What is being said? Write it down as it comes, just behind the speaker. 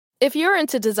If you're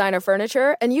into designer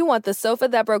furniture and you want the sofa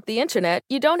that broke the internet,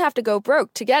 you don't have to go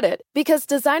broke to get it. Because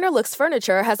Designer Looks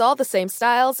Furniture has all the same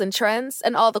styles and trends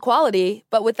and all the quality,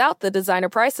 but without the designer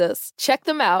prices. Check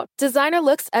them out. Designer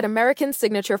Looks at American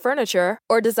Signature Furniture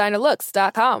or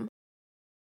designerlooks.com.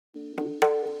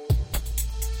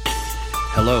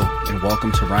 Hello, and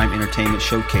welcome to Rhyme Entertainment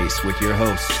Showcase with your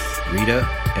hosts, Rita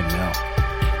and Mel.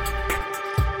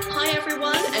 Hi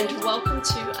everyone, and welcome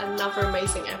to another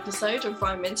amazing episode of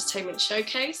Rhyme Entertainment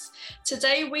Showcase.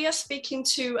 Today we are speaking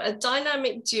to a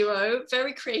dynamic duo,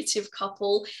 very creative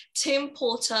couple, Tim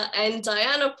Porter and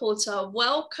Diana Porter.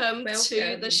 Welcome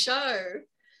to the show.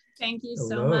 Thank you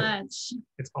so much.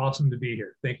 It's awesome to be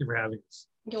here. Thank you for having us.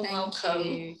 You're welcome.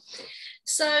 You.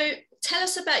 So tell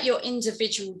us about your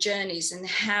individual journeys and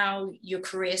how your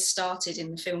career started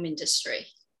in the film industry.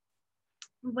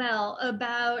 Well,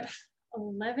 about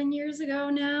 11 years ago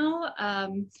now,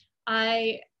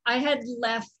 I had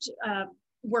left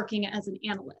working as an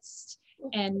analyst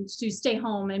and to stay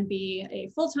home and be a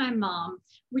full-time mom,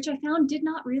 which I found did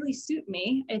not really suit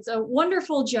me. It's a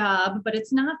wonderful job, but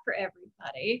it's not for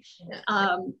everybody.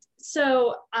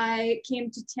 So I came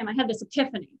to Tim. I had this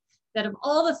epiphany that of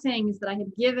all the things that I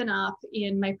had given up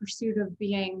in my pursuit of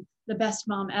being the best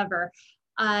mom ever,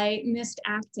 I missed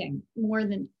acting more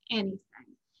than anything.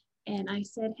 And I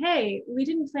said, hey, we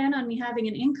didn't plan on me having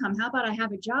an income. How about I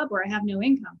have a job where I have no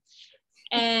income?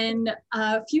 And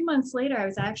a few months later, I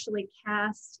was actually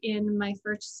cast in my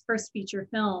first feature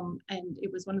film, and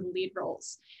it was one of the lead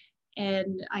roles.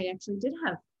 And I actually did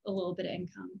have a little bit of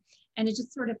income. And it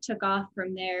just sort of took off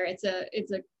from there. It's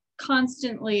a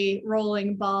constantly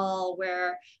rolling ball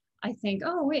where I think,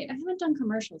 oh, wait, I haven't done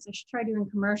commercials. I should try doing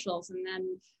commercials. And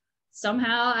then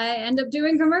somehow I end up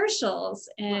doing commercials.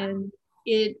 And wow.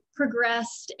 It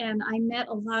progressed, and I met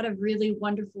a lot of really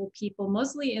wonderful people,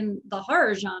 mostly in the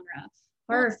horror genre,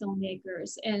 horror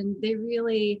filmmakers, and they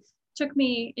really took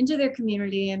me into their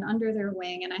community and under their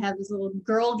wing. And I have this little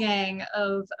girl gang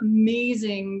of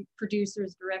amazing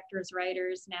producers, directors,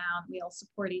 writers now. We all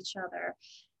support each other.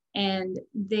 And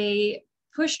they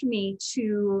pushed me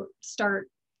to start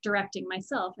directing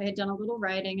myself. I had done a little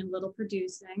writing and a little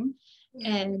producing.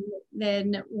 And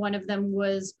then one of them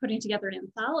was putting together an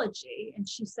anthology. And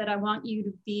she said, I want you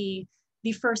to be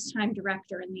the first time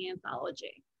director in the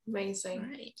anthology. Amazing.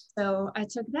 Right. So I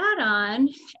took that on,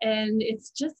 and it's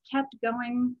just kept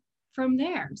going from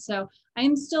there. So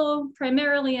I'm still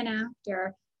primarily an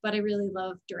actor, but I really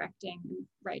love directing and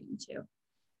writing too.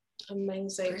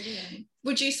 Amazing. Brilliant.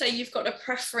 Would you say you've got a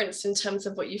preference in terms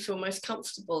of what you feel most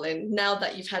comfortable in now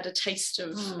that you've had a taste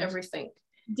of everything?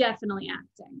 Definitely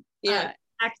acting. Yeah.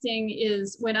 Acting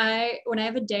is when I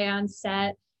have a day on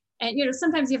set, and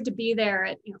sometimes you have to be there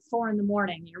at 4 a.m.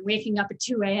 You're waking up at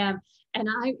 2 a.m. and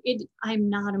I'm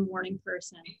not a morning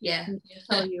person. Yeah. I can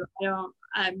tell you,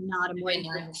 I'm not a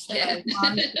morning person.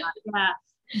 Yeah.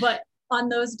 But on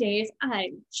those days,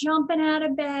 I'm jumping out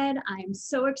of bed. I'm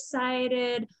so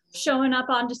excited, showing up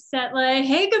onto set like,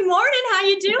 hey, good morning, how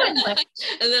you doing?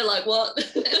 And they're like, what?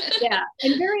 Yeah,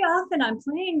 and very often I'm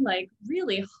playing like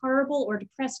really horrible or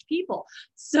depressed people.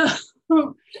 So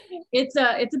it's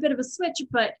a bit of a switch,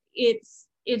 but it's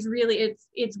really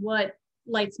what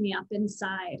lights me up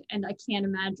inside, and I can't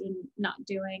imagine not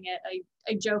doing it.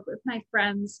 I joke with my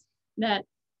friends that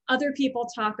other people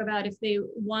talk about if they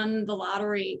won the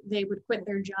lottery, they would quit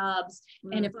their jobs.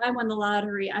 And if I won the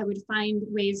lottery, I would find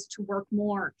ways to work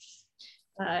more.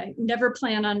 Never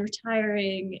plan on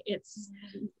retiring.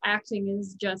 Acting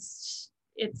is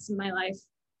it's my life.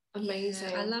 Amazing.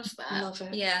 Yeah, I love that. I love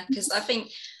it. Yeah, because I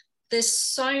think there's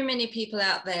so many people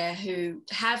out there who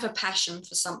have a passion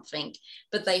for something,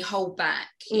 but they hold back,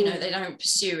 they don't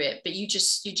pursue it, but you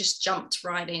just jumped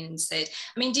right in and said,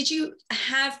 I mean, did you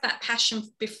have that passion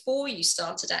before you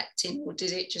started acting, or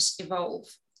did it just evolve?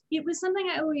 It was something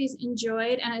I always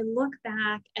enjoyed. And I look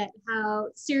back at how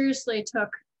seriously I took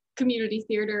community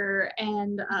theater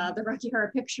and the Rocky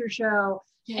Horror Picture Show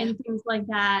and things like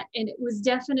that. And it was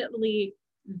definitely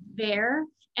there.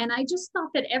 And I just thought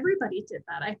that everybody did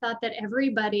that. I thought that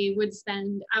everybody would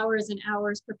spend hours and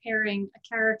hours preparing a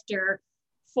character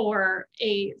for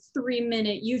a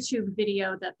 3-minute YouTube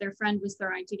video that their friend was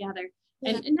throwing together.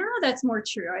 And now that's more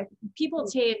true. People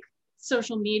take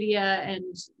social media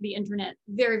and the internet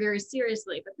very, very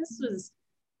seriously. But this was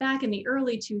back in the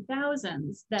early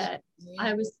 2000s that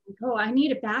I was like, oh, I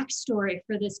need a backstory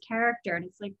for this character. And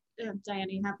it's like,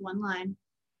 Diana, you have one line.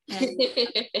 And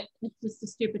it's just a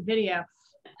stupid video.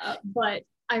 But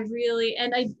I really,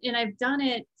 and I've done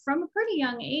it from a pretty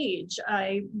young age.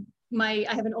 I I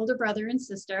have an older brother and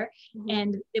sister, Mhm.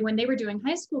 and when they were doing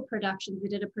high school productions, we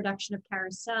did a production of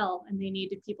Carousel, and they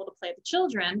needed people to play the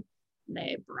children.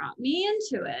 They brought me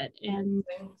into it, and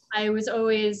I was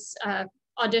always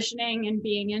auditioning and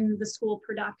being in the school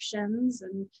productions,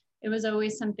 and it was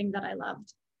always something that I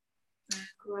loved.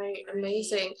 Great,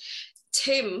 amazing.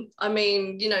 Tim, I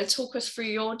mean, talk us through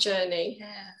your journey.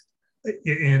 Yeah.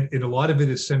 And a lot of it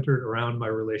is centered around my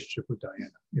relationship with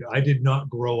Diana. I did not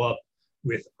grow up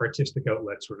with artistic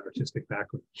outlets or an artistic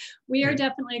background. We are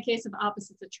definitely a case of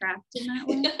opposites attract in that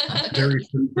way. Very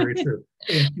true, very true.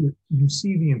 And you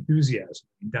see the enthusiasm.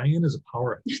 Diana's a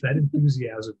powerhouse. That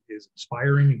enthusiasm is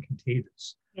inspiring and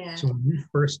contagious. Yeah. So when we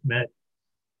first met,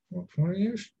 20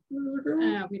 years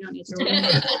ago? We don't need to.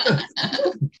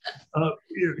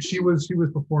 She was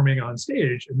performing on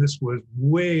stage, and this was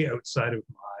way outside of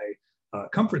my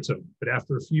comfort zone. But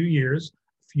after a few years,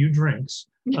 a few drinks,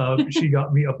 she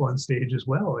got me up on stage as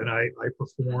well, and I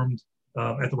performed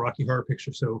at the Rocky Horror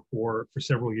Picture Show for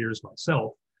several years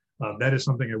myself. That is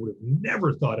something I would have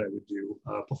never thought I would do,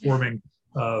 performing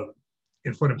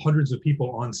in front of hundreds of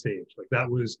people on stage. Like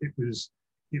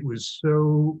it was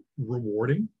so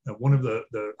rewarding. One of the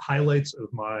highlights of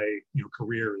my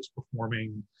career is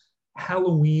performing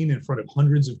Halloween in front of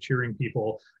hundreds of cheering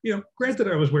people. Granted,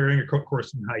 I was wearing a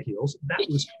course and high heels. That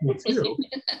was cool too.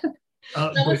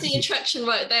 That was the attraction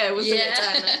right there, wasn't it,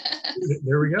 Diana?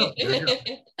 There we go.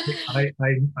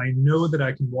 I know that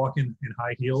I can walk in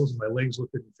high heels and my legs look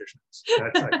good in fishnets.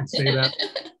 I can say that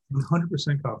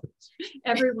 100% confidence.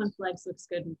 Everyone's legs looks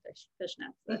good in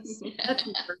fishnets. That's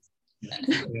the first.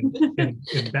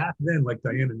 And back then, like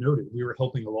Diana noted, we were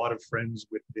helping a lot of friends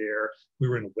with we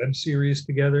were in a web series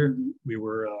together. Mm-hmm. We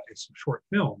were in some short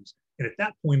films. And at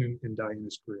that point in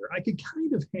Diana's career, I could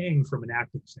kind of hang from an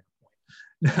acting standpoint.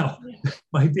 Now,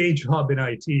 my day job in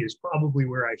IT is probably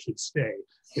where I should stay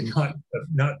and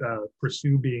not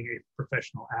pursue being a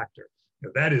professional actor.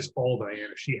 That is all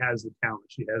Diana. She has the talent,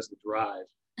 she has the drive,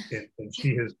 and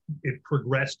it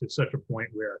progressed to such a point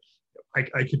where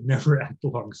I could never act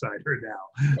alongside her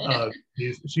now.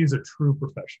 She's a true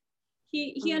professional.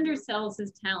 He undersells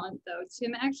his talent though.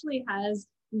 Tim actually has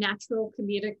natural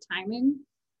comedic timing,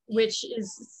 which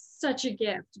is such a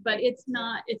gift, but it's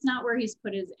not where he's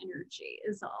put his energy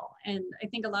is all. And I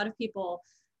think a lot of people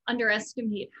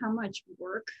underestimate how much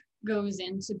work goes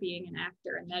into being an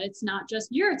actor, and that it's not just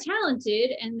you're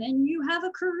talented and then you have a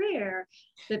career,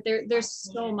 that there's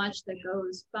so much that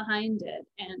goes behind it.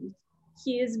 And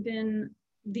he has been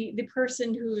the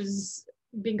person who's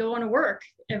been going to work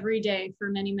every day for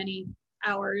many, many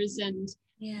hours and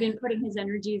been putting his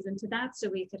energies into that so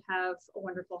we could have a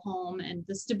wonderful home and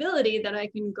the stability that I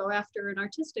can go after an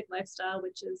artistic lifestyle,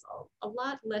 which is a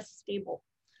lot less stable.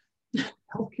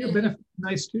 Healthcare benefits are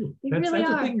nice too. That's are.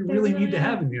 a thing you They really really need to are.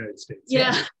 have in the United States.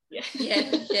 Yeah.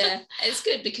 It's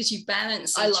good because you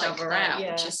balance I each like other that, out,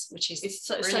 yeah. which is It's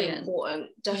so brilliant. important,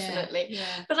 definitely.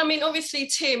 Yeah. But I mean, obviously,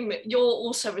 Tim, you're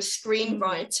also a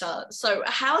screenwriter. So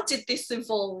how did this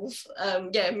evolve?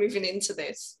 Moving into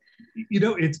this.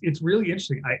 It's really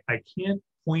interesting. I can't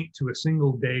point to a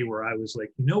single day where I was like,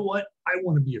 you know what, I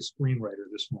want to be a screenwriter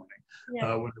this morning when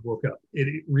I woke up.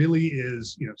 It really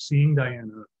is, seeing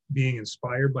Diana, being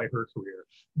inspired by her career,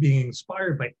 being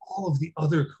inspired by all of the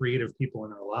other creative people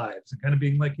in our lives, and kind of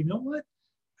being like, you know what,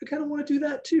 I kind of want to do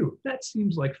that too. That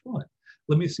seems like fun.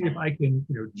 Let me see if I can,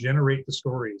 generate the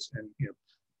stories and,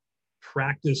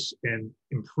 practice and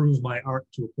improve my art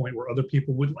to a point where other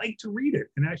people would like to read it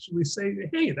and actually say,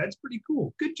 hey, that's pretty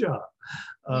cool, good job.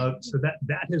 So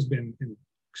that has been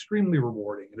extremely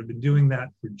rewarding, and I've been doing that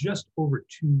for just over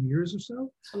 2 years or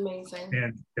so. Amazing.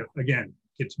 And again,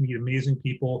 get to meet amazing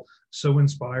people, so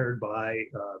inspired by,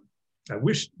 I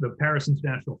wish the Paris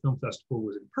International Film Festival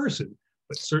was in person,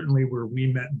 but certainly where we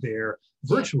met there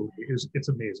virtually it's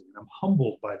amazing. And I'm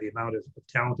humbled by the amount of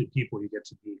talented people you get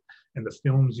to meet and the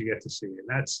films you get to see. And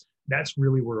that's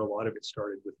really where a lot of it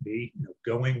started with me,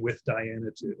 going with Diana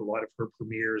to a lot of her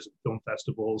premieres and film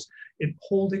festivals and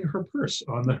holding her purse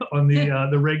on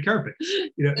the red carpet.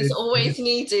 It's always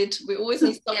needed. We always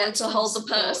need someone to hold the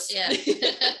purse. Yeah.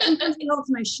 Sometimes he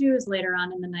holds my shoes later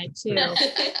on in the night too.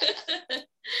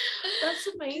 That's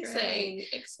amazing.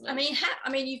 Excellent. I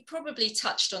mean, you've probably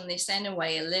touched on this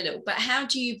anyway a little, but how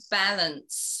do you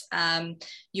balance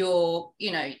your,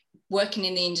 working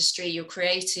in the industry, your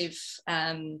creative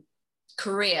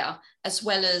career, as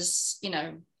well as,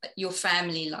 your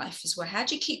family life as well? How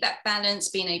do you keep that balance,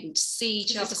 being able to see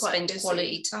each other, spend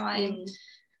quality time?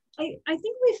 I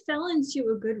think we fell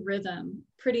into a good rhythm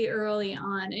pretty early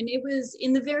on. And it was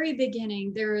in the very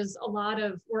beginning, there was a lot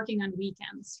of working on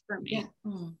weekends for me.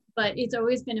 but it's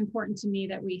always been important to me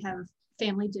that we have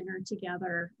family dinner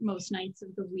together most nights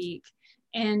of the week.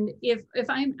 And if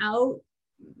I'm out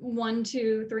 1,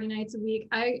 2, 3 nights a week,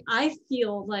 I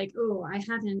feel like, oh, I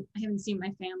haven't seen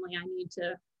my family. I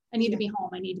need to be home.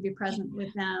 I need to be present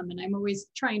with them. And I'm always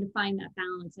trying to find that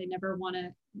balance. I never want to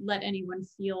let anyone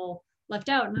feel left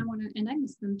out, and I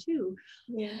miss them too.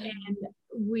 Yeah. And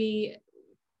we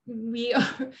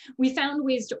found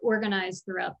ways to organize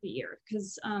throughout the year,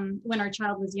 because when our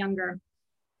child was younger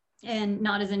and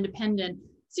not as independent,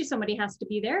 so somebody has to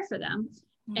be there for them.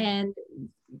 And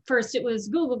first it was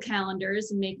Google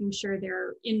calendars and making sure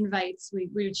their invites, we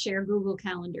would share Google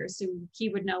calendars. So he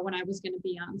would know when I was going to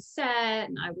be on set,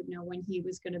 and I would know when he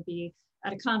was going to be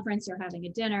at a conference or having a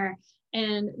dinner.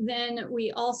 And then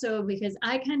we also, because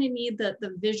I kind of need the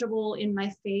visual in my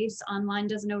face, online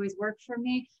doesn't always work for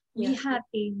me. We have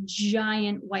a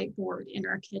giant whiteboard in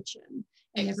our kitchen,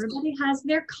 and everybody has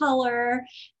their color,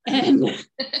 and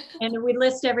we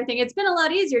list everything. It's been a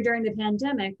lot easier during the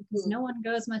pandemic because no one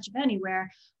goes much of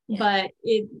anywhere, but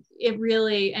it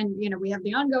really, and we have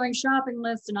the ongoing shopping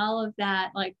list and all of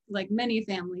that, like many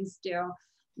families do.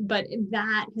 But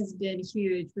that has been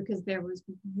huge, because there was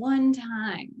just one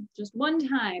time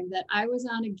that I was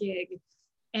on a gig.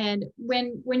 And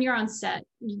when you're on set,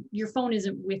 your phone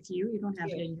isn't with you. You don't have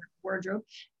it in your wardrobe,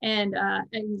 and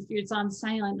it's on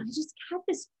silent. I just had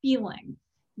this feeling,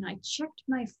 and I checked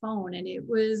my phone, and it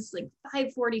was like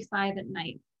 5:45 at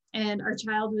night, and our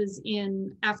child was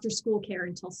in after school care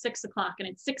until 6 o'clock. And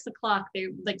at 6 o'clock,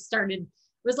 they started.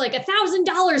 It was like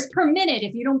 $1,000 per minute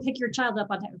if you don't pick your child up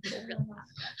on time. It was really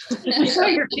loud. I saw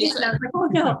your face, and I was like, oh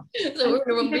no. So we're in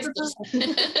the wrong business.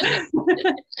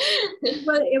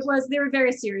 But they were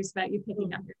very serious about you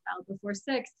picking up your child before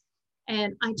 6.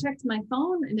 And I checked my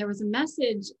phone, and there was a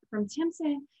message from Tim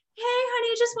saying, hey,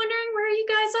 honey, just wondering where you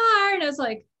guys are. And I was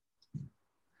like,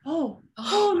 oh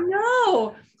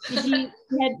no. He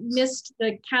had missed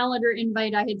the calendar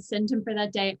invite I had sent him for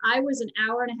that day. I was an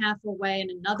hour and a half away in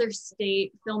another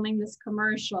state filming this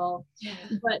commercial. Yeah.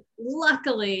 But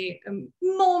luckily,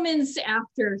 moments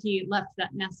after he left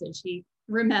that message, he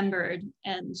remembered,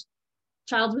 and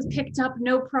child was picked up,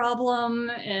 no problem,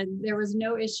 and there was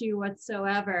no issue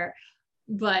whatsoever.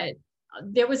 But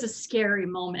there was a scary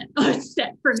moment on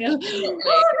set for me. Oh,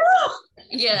 no!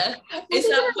 Yeah.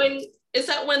 Is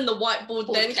that when the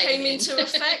whiteboard then came into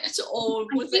effect, or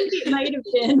was it might have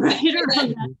been right around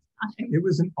that time? It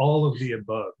was in all of the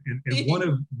above. And one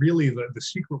of really the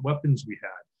secret weapons we had,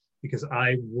 because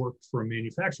I worked for a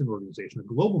manufacturing organization, a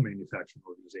global manufacturing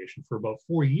organization, for about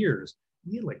 4 years.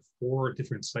 We had like 4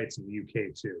 different sites in the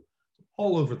UK too,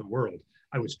 all over the world.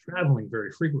 I was traveling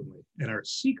very frequently, and our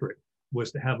secret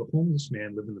was to have a homeless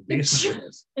man live in the basement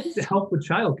with us to help with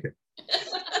childcare.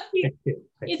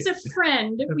 It's a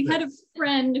friend. We had a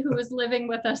friend who was living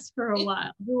with us for a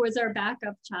while, who was our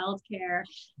backup childcare,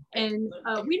 and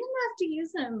we didn't have to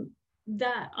use him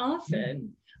that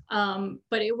often,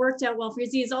 but it worked out well for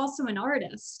us. He's also an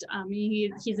artist.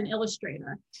 He's an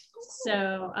illustrator.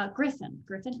 So Griffin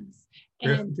is.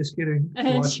 And, just kidding.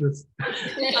 Watch this.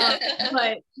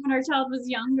 But when our child was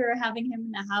younger, having him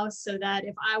in the house so that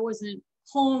if I wasn't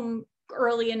home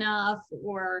early enough,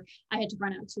 or I had to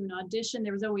run out to an audition,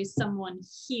 there was always someone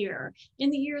here.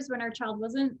 In the years when our child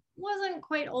wasn't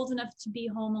quite old enough to be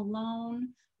home alone,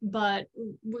 but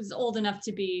was old enough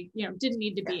to be, didn't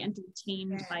need to be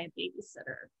entertained by a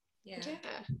babysitter. Yeah.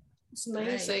 It's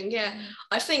amazing. Right. Yeah.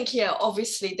 I think,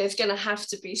 obviously there's going to have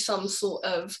to be some sort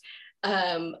of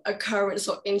occurrence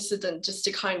or incident just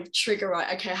to kind of trigger,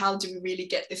 right, okay, how do we really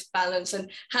get this balance, and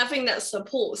having that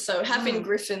support. So having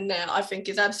Griffin there, I think,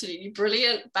 is absolutely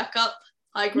brilliant. Back up.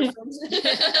 Hi, Griffin.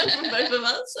 Both of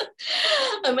us.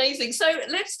 Amazing. So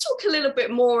let's talk a little bit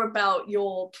more about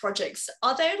your projects.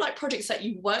 Are there like projects that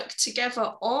you work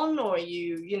together on, or are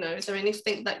you, is there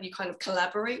anything that you kind of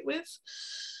collaborate with?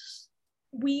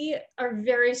 We are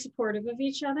very supportive of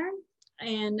each other,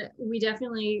 and we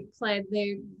definitely play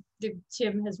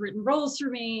Tim has written roles for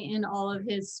me in all of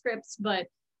his scripts,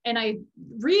 and I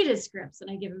read his scripts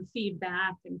and I give him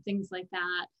feedback and things like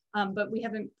that. But we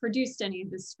haven't produced any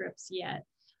of his scripts yet.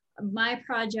 My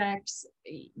projects,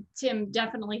 Tim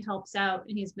definitely helps out,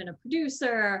 and he's been a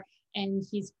producer, and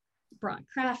he's brought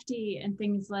Crafty and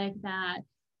things like that.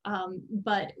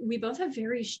 But we both have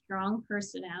very strong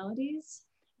personalities.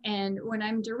 And when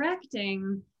I'm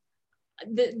directing,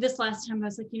 this last time I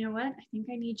was like, you know what? I think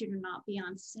I need you to not be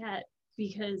on set,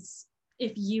 because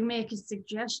if you make a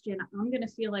suggestion, I'm going to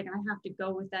feel like I have to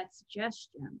go with that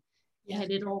suggestion. Yeah.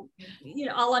 And it'll,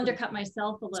 I'll undercut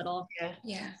myself a little.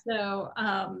 Yeah.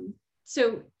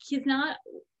 So he's not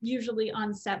usually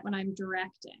on set when I'm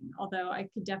directing, although I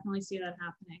could definitely see that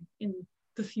happening in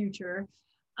the future.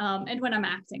 And when I'm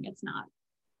acting, it's not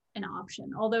an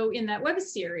option. Although in that web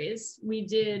series, we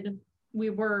did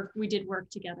work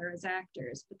together as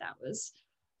actors, but that was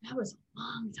a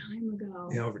long time ago.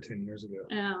 Yeah, over 10 years ago.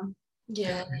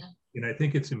 Yeah. And I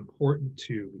think it's important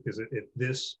too, because at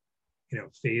this,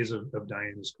 phase of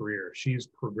Diana's career, she's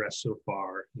progressed so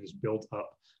far and has built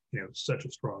up, such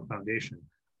a strong foundation.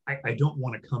 I don't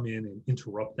want to come in and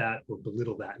interrupt that or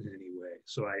belittle that in any way.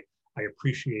 So I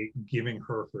appreciate giving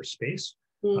her space.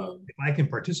 If I can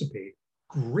participate,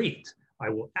 great. I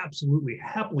will absolutely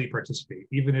happily participate,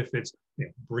 even if it's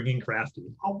bringing crafty.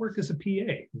 I'll work as a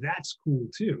PA. That's cool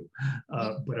too.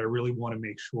 But I really want to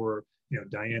make sure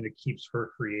Diana keeps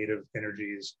her creative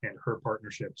energies and her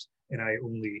partnerships, and I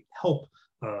only help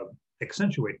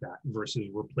accentuate that versus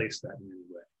replace that in any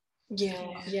way.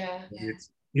 Yeah.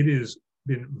 It has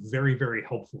been very, very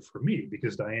helpful for me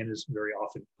because Diana is very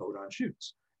often out on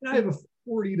shoots, and I have a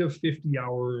 40 to 50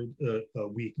 hour a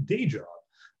week day job.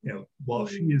 While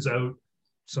she is out,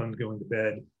 son's going to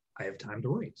bed, I have time to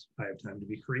write. I have time to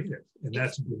be creative. And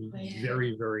that's been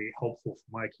very, very helpful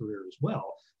for my career as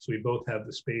well. So we both have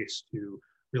the space to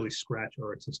really scratch our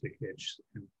artistic itch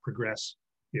and progress,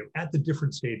 at the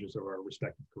different stages of our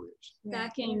respective careers.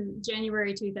 Back in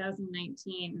January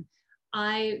 2019,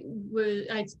 I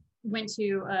went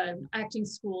to acting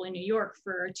school in New York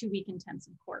for a 2-week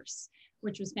intensive course,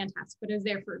 which was fantastic, but I was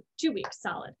there for 2 weeks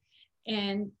solid.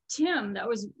 And Tim, that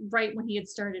was right when he had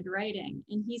started writing,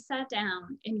 and he sat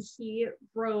down and he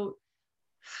wrote,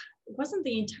 it wasn't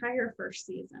the entire first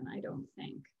season, I don't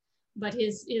think, but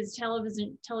his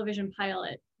television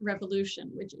pilot, Revolution,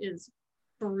 which is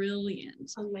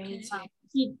brilliant. Amazing.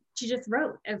 She just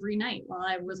wrote every night while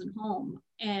I wasn't home.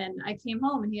 And I came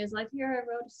home and he was like, here, I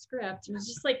wrote a script. And it was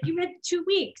just like, you had 2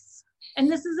 weeks.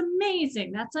 And this is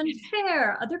amazing. That's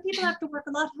unfair. Other people have to work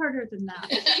a lot harder than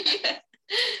that.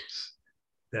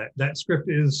 That script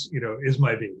is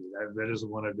my baby. That is the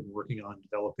one I've been working on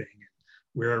developing,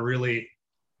 where I really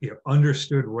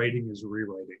understood writing is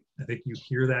rewriting. I think you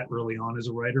hear that early on as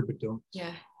a writer, but don't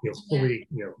fully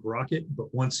rock it.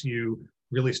 But once you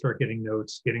really start getting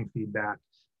notes, getting feedback,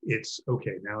 it's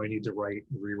okay. Now I need to write,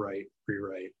 rewrite.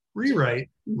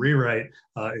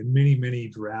 And many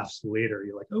drafts later,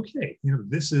 you're like, okay,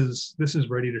 this is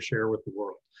ready to share with the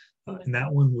world. And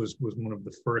that one was one of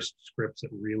the first scripts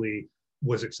that really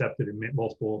was accepted in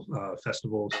multiple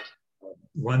festivals.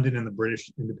 London and the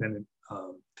British Independent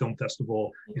Film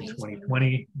Festival in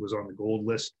 2020 was on the gold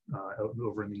list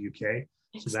over in the UK.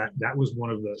 So that was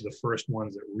one of the first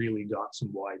ones that really got some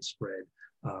widespread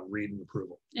read and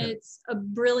approval. It's a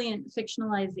brilliant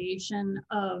fictionalization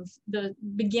of the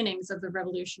beginnings of the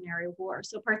Revolutionary War.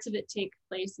 So parts of it take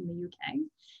place in the UK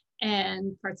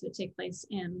and parts of it take place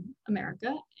in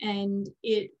America. And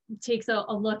it takes a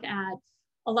look at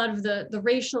a lot of the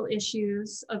racial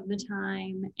issues of the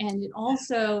time, and it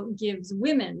also gives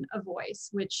women a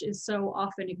voice, which is so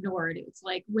often ignored. It's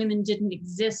like women didn't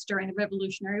exist during the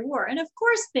Revolutionary War, and of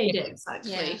course they did.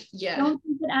 Exactly. Yeah. Don't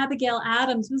think that Abigail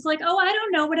Adams was like, oh, I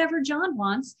don't know, whatever John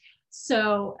wants.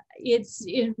 So it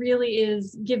really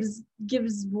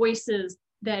gives voices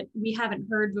that we haven't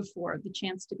heard before the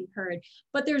chance to be heard.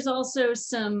 But there's also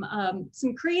some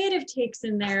creative takes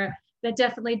in there that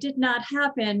definitely did not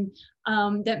happen,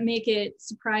 that make it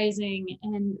surprising,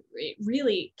 and it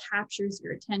really captures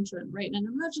your attention, right? And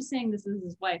I'm not just saying this is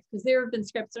his wife, because there have been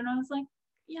scripts and I was like,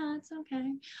 yeah, it's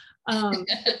okay.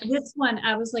 This one,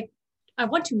 I was like, I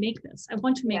want to make this. I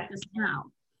want to make this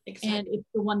now. Exactly. And it's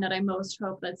the one that I most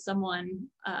hope that someone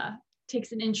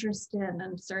takes an interest in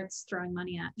and starts throwing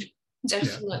money at.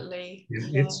 Definitely.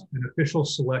 Yeah. It's an official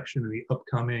selection of the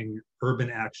upcoming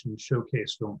Urban Action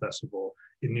Showcase Film Festival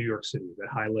in New York City that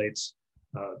highlights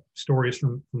stories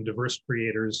from diverse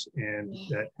creators and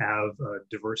that have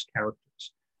diverse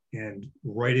characters. And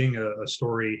writing a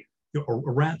story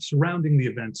surrounding the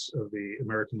events of the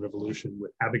American Revolution,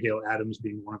 with Abigail Adams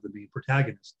being one of the main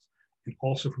protagonists, and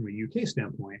also from a UK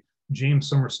standpoint, James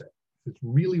Somerset. It's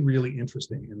really, really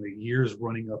interesting in the years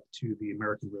running up to the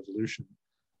American Revolution.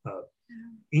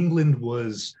 England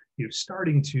was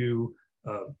starting to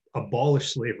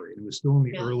abolish slavery. It was still in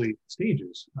the early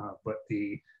stages, but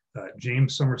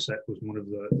James Somerset was one of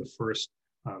the first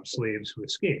slaves who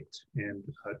escaped and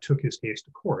took his case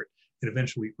to court and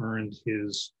eventually earned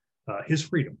his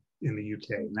freedom in the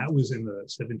UK. And that was in the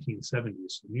 1770s,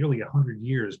 so nearly 100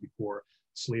 years before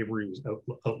slavery was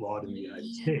outlawed in the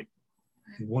United States.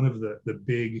 And one of the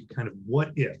big kind of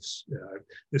what ifs,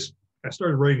 I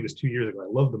started writing this 2 years ago. I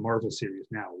love the Marvel series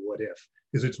now, What If,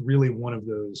 because it's really one of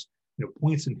those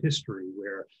points in history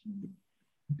where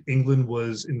England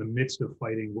was in the midst of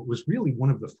fighting what was really one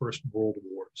of the first world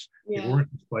wars. They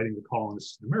weren't just fighting the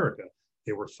colonists in America.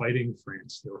 They were fighting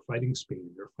France. They were fighting Spain.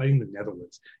 They were fighting the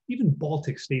Netherlands. Even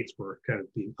Baltic states were kind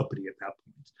of being uppity at that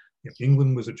point.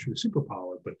 England was a true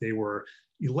superpower, but they were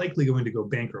likely going to go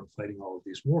bankrupt fighting all of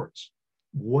these wars.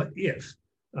 What if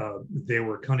they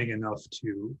were cunning enough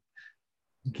to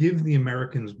give the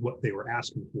Americans what they were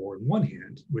asking for on one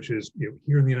hand, which is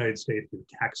here in the United States,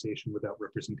 taxation without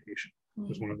representation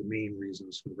was one of the main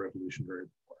reasons for the Revolutionary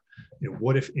War.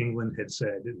 What if England had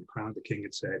said, and the Crown, the King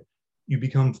had said, you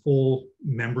become full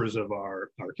members of our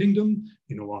kingdom,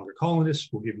 you're no longer colonists,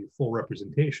 we'll give you full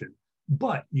representation,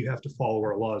 but you have to follow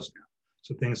our laws now.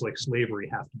 So things like slavery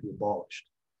have to be abolished.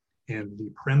 And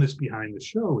the premise behind the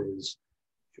show is,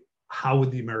 how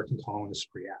would the American colonists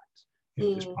react?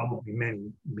 There's probably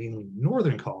many, mainly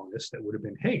northern colonists, that would have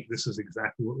been, hey, this is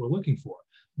exactly what we're looking for.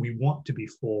 We want to be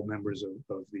full members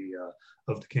of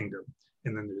the kingdom.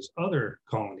 And then there's other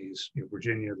colonies,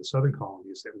 Virginia, the southern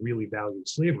colonies, that really valued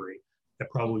slavery, that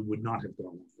probably would not have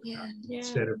gone with that.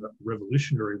 Instead of a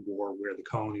Revolutionary War where the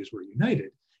colonies were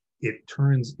united, it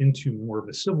turns into more of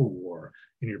a civil war,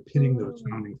 and you're pitting those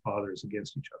founding fathers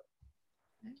against each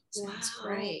other. That's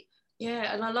great.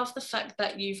 Yeah, and I love the fact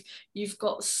that you've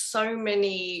got so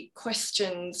many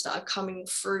questions that are coming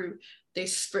through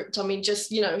this script. I mean,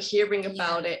 just hearing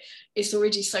about it, it's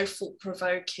already so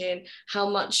thought-provoking. How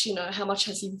much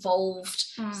has evolved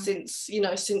since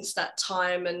that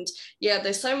time, and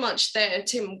there's so much there.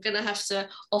 Tim, I'm gonna have to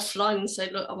offline and say,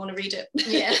 look, I want to read it.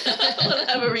 I want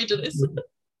to have a read of this.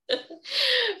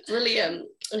 Brilliant.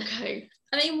 Okay.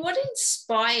 I mean, what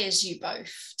inspires you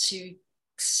both to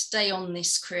stay on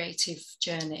this creative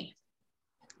journey?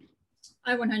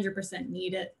 I 100%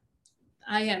 need it.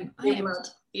 I am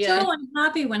so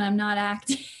unhappy when I'm not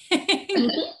acting.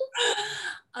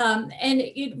 And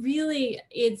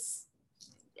it's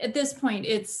at this point,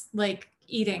 it's like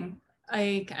eating.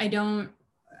 I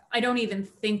don't even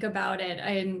think about it.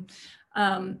 And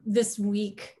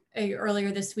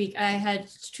earlier this week, I had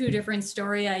 2 different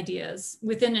story ideas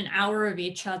within an hour of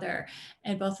each other.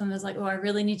 And both of them was like, oh, I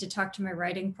really need to talk to my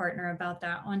writing partner about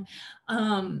that one,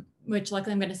 which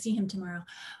luckily I'm going to see him tomorrow.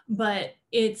 But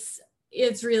it's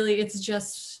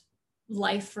just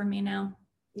life for me now.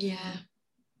 Yeah,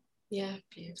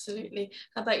 absolutely.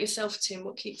 How about yourself, Tim?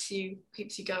 What keeps you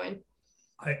going?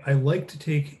 I like to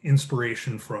take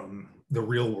inspiration from the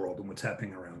real world and what's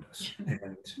happening around us.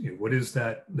 And what is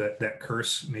that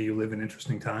curse? May you live in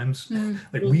interesting times.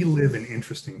 Like, we live in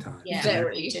interesting times.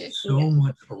 Very. So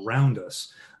much around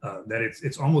us that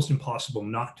it's almost impossible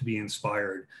not to be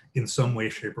inspired in some way,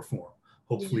 shape, or form.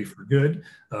 Hopefully for good,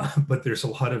 but there's a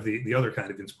lot of the other kind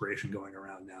of inspiration going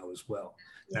around now as well.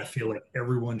 I feel like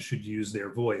everyone should use their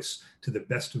voice to the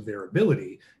best of their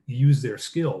ability, use their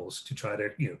skills to try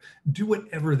to do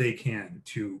whatever they can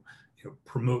to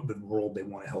promote the world they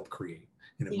want to help create.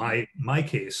 In my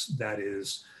case, that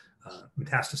is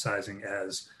metastasizing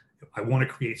as I want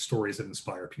to create stories that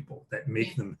inspire people, that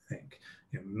make them think.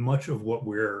 Much of what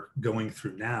we're going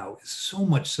through now is so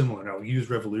much similar. And I'll use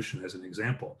revolution as an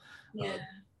example.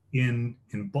 In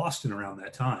Boston around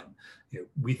that time,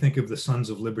 we think of the Sons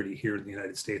of Liberty here in the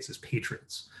United States as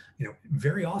patriots.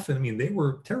 Very often, they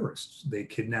were terrorists. They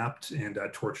kidnapped and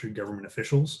tortured government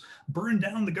officials, burned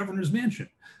down the governor's mansion.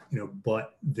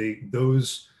 But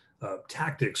those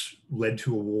tactics led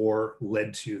to a war,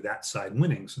 led to that side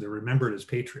winning. So they're remembered as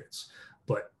patriots.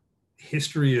 But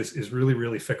history is really,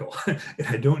 really fickle. And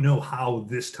I don't know how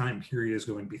this time period is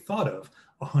going to be thought of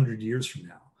 100 years from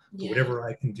now. Whatever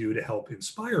I can do to help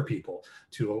inspire people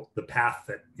to the path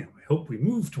that I hope we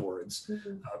move towards,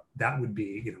 that would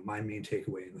be my main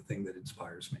takeaway and the thing that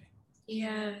inspires me.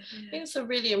 I think it's a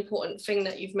really important thing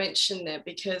that you've mentioned there,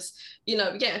 because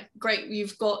great, you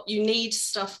need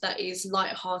stuff that is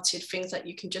light-hearted, things that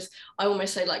you can just, I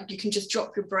almost say, like, you can just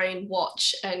drop your brain,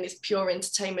 watch, and it's pure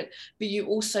entertainment. But you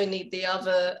also need the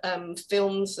other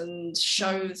films and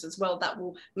shows as well that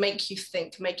will make you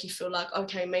think, make you feel like,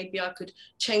 okay, maybe I could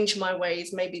change my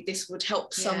ways, maybe this would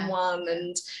help someone,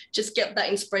 and just get that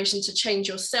inspiration to change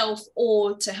yourself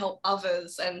or to help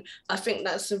others. And I think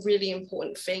that's a really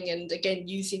important thing. And again,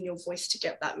 using your voice to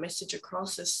get that message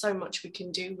across, there's so much we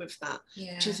can do with that,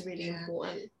 which is really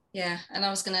important. And I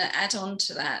was going to add on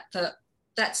to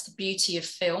that's the beauty of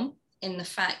film, in the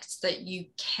fact that you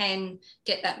can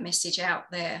get that message out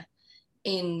there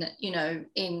in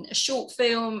a short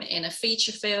film, in a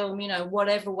feature film,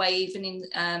 whatever way, even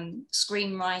in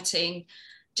screenwriting,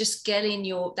 just getting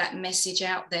that message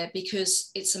out there,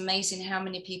 because it's amazing how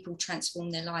many people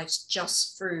transform their lives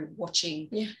just through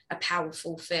watching a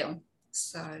powerful film.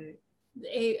 So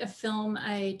a film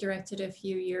I directed a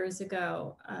few years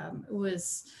ago it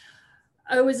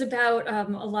was about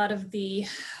a lot of the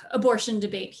abortion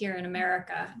debate here in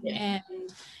America, and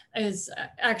is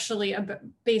actually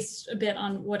based a bit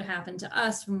on what happened to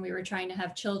us when we were trying to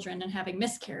have children and having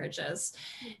miscarriages.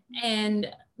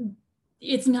 And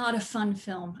it's not a fun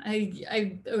film.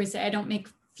 I always say I don't make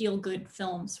feel good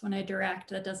films when I direct.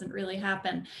 That doesn't really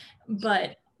happen.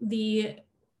 But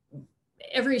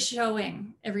every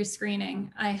showing, every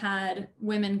screening, I had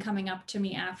women coming up to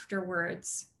me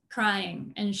afterwards,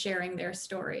 crying and sharing their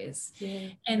stories.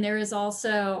 And there is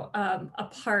also a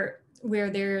part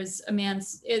where there's a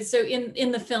man's, so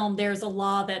in the film, there's a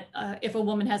law that if a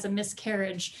woman has a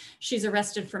miscarriage, she's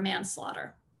arrested for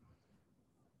manslaughter,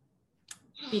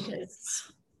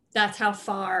 because that's how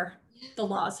far the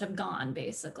laws have gone,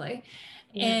 basically.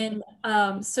 And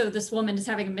so this woman is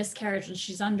having a miscarriage and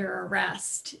she's under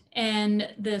arrest, and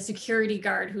the security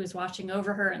guard who is watching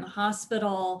over her in the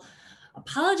hospital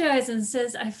apologizes and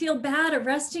says, I feel bad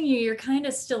arresting you. You're kind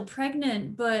of still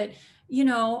pregnant, but you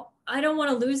know, I don't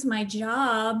want to lose my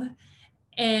job.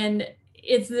 And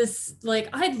it's this, like,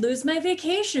 I'd lose my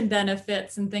vacation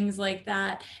benefits and things like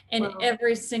that. And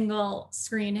every single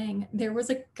screening, there was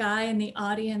a guy in the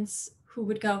audience who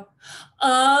would go,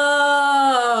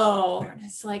 oh, and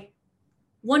it's like,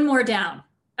 one more down.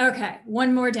 Okay,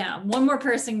 one more down. One more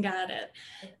person got it.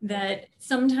 That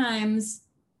sometimes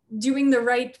doing the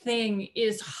right thing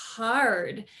is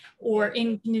hard or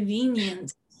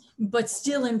inconvenient, but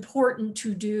still important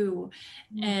to do.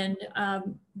 And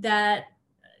that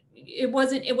it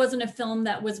wasn't a film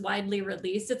that was widely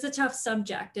released. It's a tough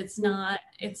subject. It's not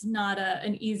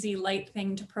an easy, light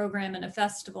thing to program in a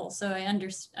festival. So I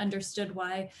understood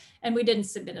why, and we didn't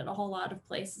submit it a whole lot of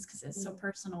places because it's so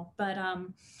personal.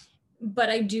 But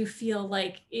I do feel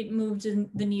like it moved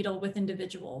the needle with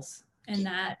individuals, and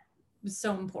that was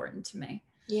so important to me.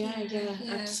 Yeah,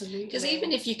 absolutely. Because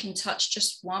even if you can touch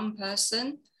just one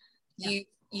person,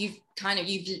 you've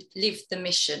lived the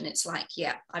mission. It's like,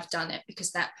 yeah, I've done it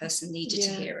because that person needed to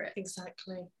hear it.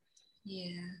 Exactly.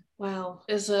 Yeah. Wow.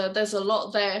 There's a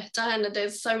lot there, Diana.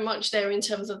 There's so much there in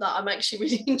terms of that. I'm actually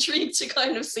really intrigued to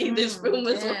kind of see this film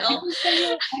as well.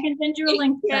 I can send you a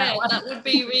link. That would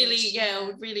be really, I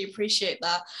would really appreciate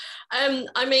that.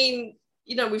 I mean,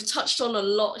 you know, we've touched on a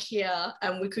lot here,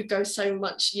 and we could go so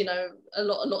much, you know, a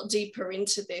lot deeper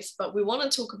into this, but we want to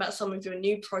talk about some of your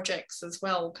new projects as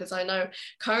well, because I know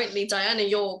currently, Diana,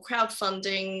 your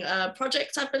crowdfunding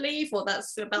project, I believe, or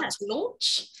that's about to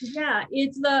launch. Yeah,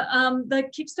 it's the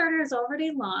Kickstarter is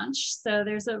already launched, so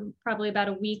there's probably about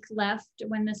a week left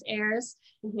when this airs,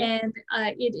 and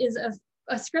it is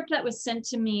a script that was sent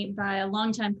to me by a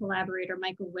longtime collaborator,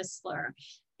 Michael Whistler,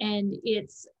 and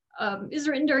it's is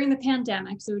written during the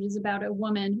pandemic. So it is about a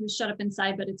woman who's shut up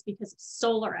inside, but it's because of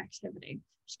solar activity.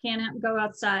 She can't go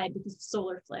outside because of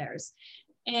solar flares.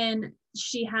 And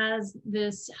she has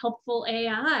this helpful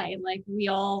AI, like we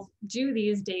all do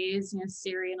these days, you know,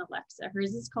 Siri and Alexa.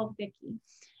 Hers is called Vicky.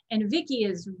 And Vicky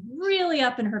is really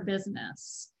up in her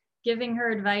business, giving her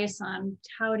advice on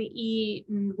how to eat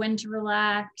and when to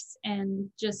relax and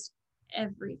just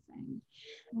everything.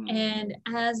 And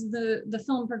as the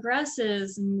film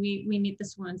progresses, and we meet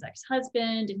this woman's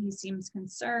ex-husband, and he seems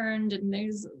concerned, and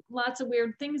there's lots of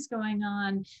weird things going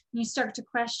on, and you start to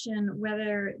question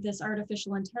whether this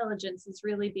artificial intelligence is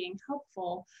really being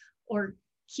helpful or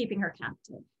keeping her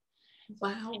captive.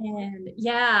 Wow.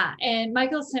 And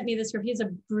Michael sent me this script. He's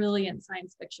a brilliant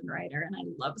science fiction writer, and I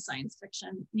love science fiction.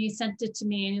 And he sent it to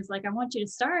me, and he's like, I want you to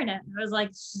star in it. And I was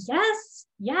like,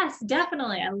 yes,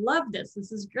 definitely. I love this.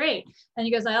 This is great. And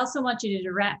he goes, I also want you to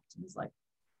direct. And I was like,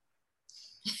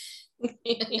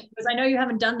 because I know you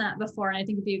haven't done that before, and I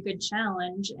think it'd be a good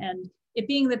challenge. And it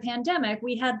being the pandemic,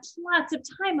 we had lots of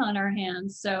time on our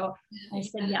hands. So I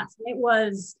said, yes, it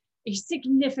was a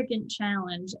significant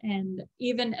challenge. And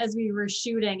even as we were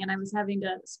shooting and I was having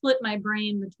to split my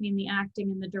brain between the acting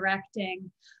and the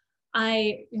directing,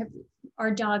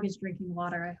 our dog is drinking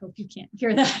water. I hope you can't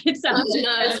hear that. It sounds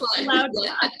loud.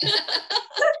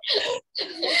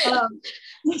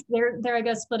 There I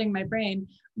go, splitting my brain.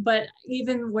 But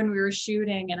even when we were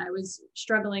shooting and I was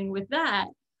struggling with that,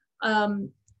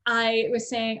 I was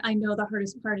saying, I know the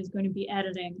hardest part is going to be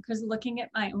editing, because looking at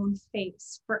my own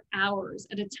face for hours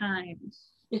at a time,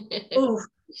 it's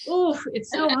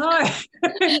so hard.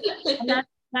 And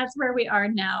that's where we are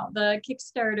now. The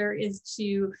Kickstarter is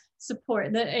to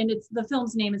support the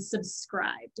film's name is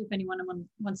Subscribed, if anyone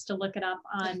wants to look it up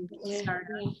on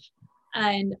Kickstarter.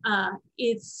 And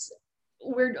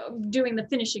we're doing the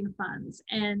finishing funds,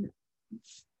 and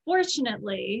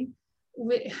fortunately,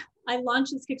 I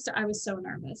launched this Kickstarter. I was so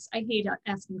nervous. I hate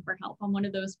asking for help. I'm one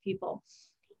of those people.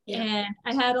 Yeah. And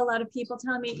I had a lot of people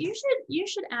telling me, you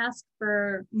should ask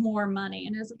for more money.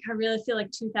 And I was like, I really feel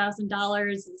like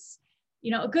 $2,000 is,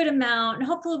 a good amount. And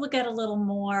hopefully we'll get a little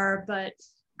more, but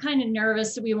kind of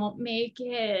nervous that we won't make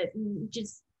it. And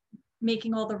just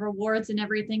making all the rewards and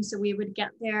everything so we would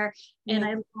get there. And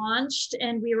I launched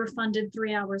and we were funded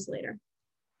 3 hours later.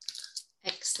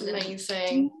 Excellent.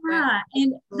 Amazing. Yeah.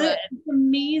 And the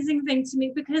amazing thing to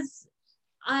me, because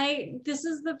this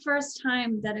is the first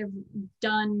time that I've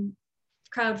done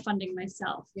crowdfunding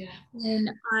myself. Yeah. And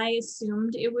I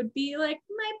assumed it would be like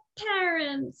my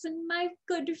parents and my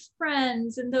good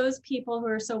friends and those people who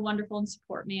are so wonderful and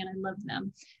support me, and I love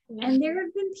them. Yeah. And there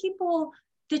have been people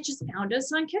that just found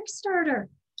us on Kickstarter.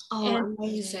 Oh, and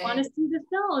amazing. Want to see the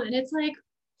film. And it's like,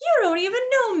 you don't even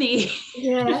know me.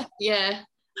 Yeah. Yeah.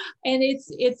 And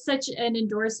it's such an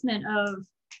endorsement of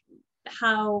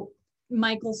how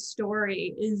Michael's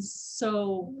story is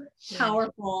so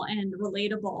powerful and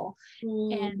relatable.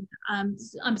 And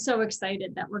I'm so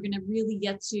excited that we're going to really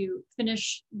get to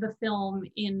finish the film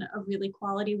in a really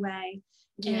quality way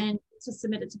and to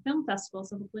submit it to film festivals.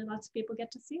 So hopefully lots of people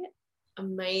get to see it.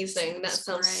 Amazing. That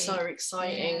sounds so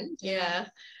exciting. Yeah.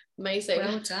 Amazing.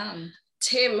 Well done.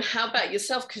 Tim, how about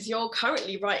yourself? Because you're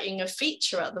currently writing a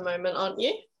feature at the moment, aren't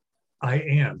you? I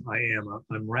am.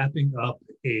 I'm wrapping up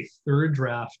a third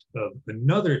draft of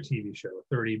another TV show,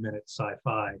 30-minute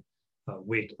sci-fi,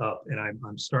 Wake Up. And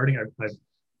I'm starting,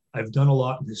 I've done a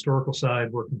lot on the historical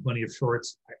side, working plenty of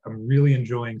shorts. I'm really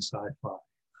enjoying sci-fi.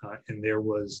 And there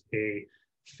was a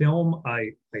film I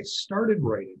started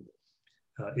writing.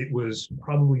 It was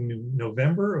probably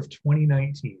November of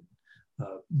 2019.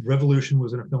 Revolution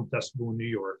was in a film festival in New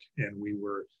York, and it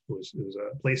was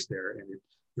a place there, and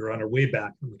we were on our way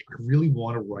back. I'm like, I really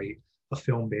want to write a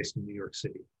film based in New York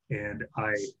City. And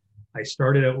I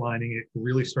started outlining it,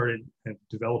 really started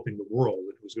developing the world.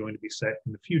 It was going to be set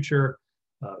in the future.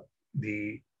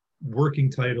 The working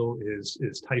title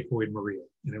is Typhoid Maria,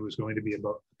 and it was going to be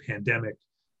about a pandemic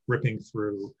ripping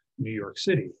through New York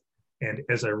City. And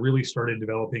as I really started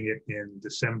developing it in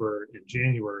December and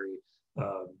January,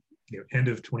 end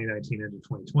of 2019, end of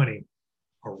 2020,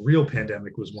 a real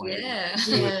pandemic was winding up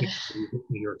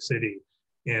New York City.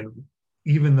 And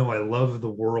even though I love the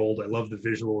world, I love the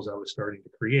visuals I was starting to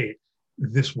create,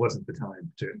 this wasn't the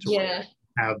time to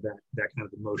have that kind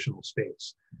of emotional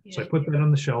space. So I put that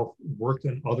on the shelf, worked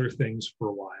on other things for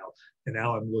a while, and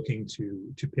now I'm looking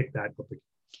to pick that up again.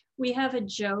 We have a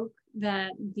joke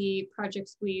that the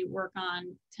projects we work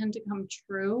on tend to come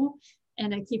true.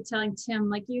 And I keep telling Tim,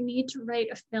 like, you need to write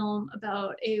a film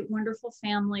about a wonderful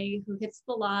family who hits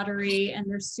the lottery and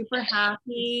they're super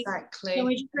happy. Exactly. Can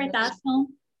we just write that film?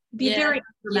 Be very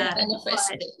dramatic.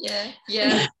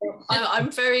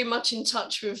 I'm very much in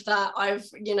touch with that. I've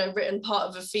written part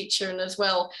of a feature, and as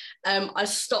well I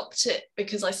stopped it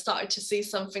because I started to see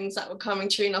some things that were coming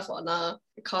true, and I thought, nah,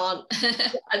 I can't.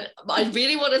 And I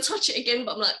really want to touch it again,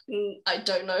 but I'm like, I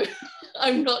don't know.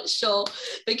 I'm not sure,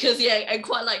 because and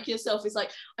quite like yourself, it's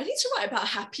like I need to write about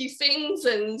happy things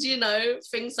and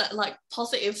things that like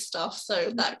positive stuff,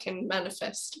 so that can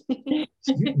manifest.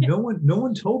 No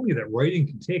one told me that writing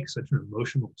can take such an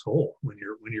emotional toll when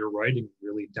you're writing,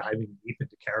 really diving deep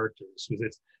into characters,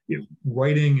 because it's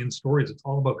writing and stories, it's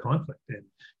all about conflict, and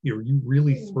you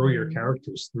really throw your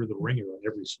characters through the ringer on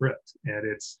every script. And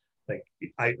it's like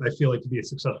I feel like to be a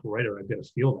successful writer, I've got to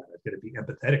feel that, I've got to be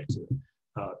empathetic to it,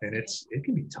 and it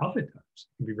can be tough at times.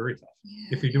 It can be very tough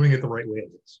if you're doing it the right way,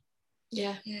 it is.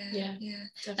 Yeah.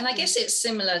 And I guess it's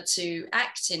similar to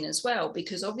acting as well,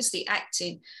 because obviously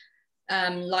acting,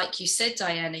 like you said,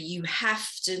 Diana, you have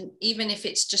to, even if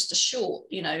it's just a short,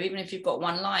 even if you've got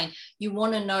one line, you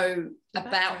want to know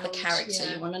about the character,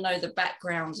 you want to know the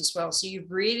background as well. So you've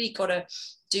really got to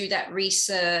do that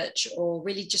research, or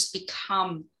really just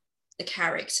become the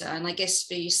character. And I guess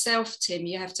for yourself, Tim,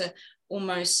 you have to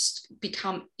almost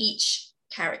become each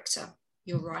character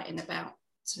you're writing about.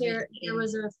 There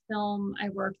was a film I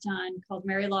worked on called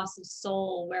Mary Loss of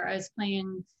Soul, where I was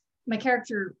playing, my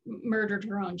character murdered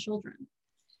her own children.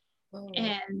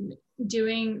 And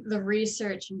doing the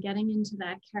research and getting into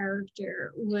that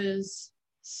character was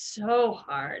so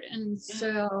hard. And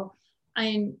so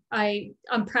I'm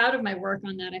proud of my work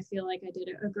on that. I feel like I did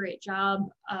a great job.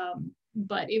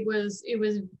 But it was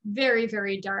very,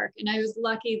 very dark. And I was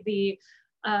lucky the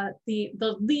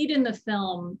lead in the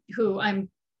film, who I'm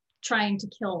trying to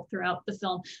kill throughout the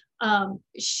film,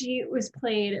 she was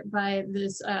played by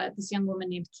this young woman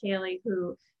named Kaylee,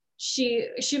 who she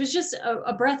was just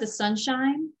a breath of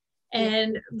sunshine.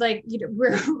 And like, you know,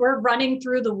 we're running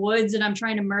through the woods and I'm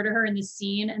trying to murder her in the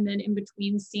scene. And then in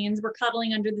between scenes, we're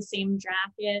cuddling under the same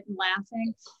jacket and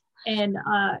laughing. And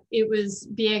it was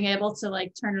being able to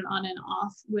like turn it on and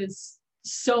off was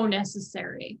so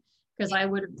necessary, because I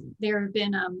would have, there have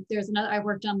been, there's another, I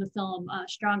worked on the film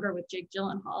Stronger with Jake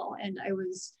Gyllenhaal, and I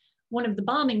was one of the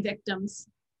bombing victims.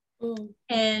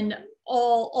 And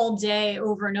all day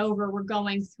over and over, we're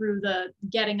going through the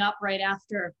getting up right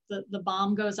after the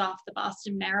bomb goes off the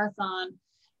Boston Marathon.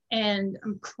 And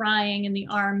I'm crying in the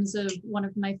arms of one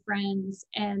of my friends.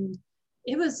 And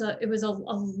it was a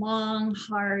long,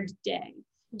 hard day.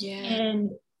 Yeah.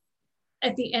 And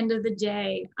at the end of the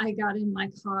day, I got in my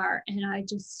car and I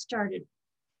just started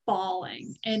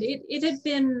bawling. And it had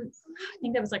been, I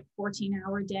think that was like a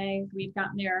 14-hour day. We'd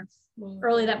gotten there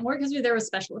early that morning because there was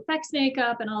special effects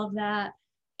makeup and all of that.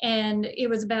 And it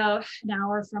was about an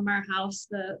hour from our house,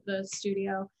 the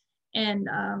studio. And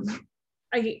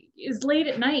it was late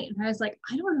at night and I was like,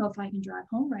 I don't know if I can drive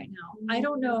home right now. I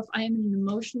don't know if I am in an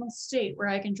emotional state where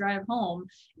I can drive home.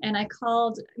 And I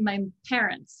called my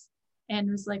parents and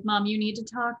was like, Mom, you need to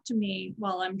talk to me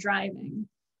while I'm driving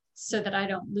so that I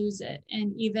don't lose it.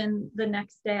 And even the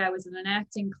next day I was in an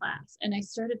acting class and I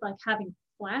started like having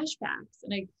flashbacks,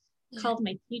 and I called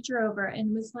my teacher over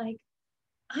and was like,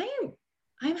 I'm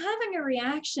having a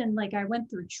reaction like I went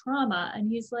through trauma.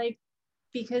 And he's like,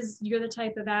 because you're the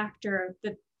type of actor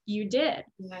that you did.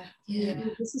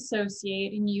 You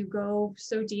disassociate and you go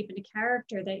so deep into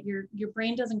character that your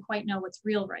brain doesn't quite know what's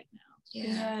real right now.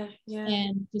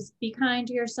 And just be kind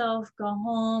to yourself, go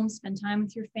home, spend time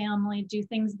with your family, do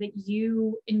things that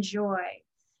you enjoy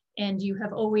and you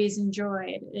have always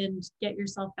enjoyed, and get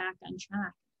yourself back on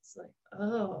track. It's like,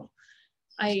 oh,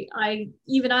 I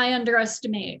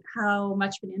underestimate how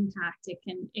much of an impact it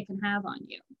can have on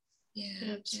you.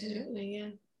 Yeah,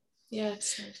 absolutely. Yeah.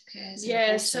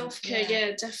 Self-care. Self-care.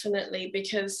 Yeah, definitely.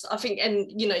 Because I think,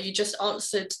 and you know, you just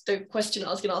answered the question I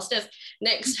was going to ask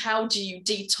next. How do you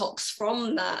detox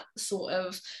from that sort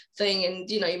of thing? And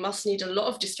you know, you must need a lot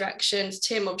of distractions.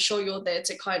 Tim, I'm sure you're there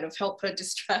to kind of help her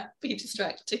be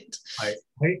distracted. I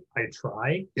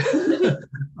try.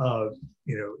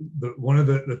 You know, one of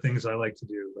the things I like to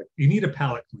do, like, you need a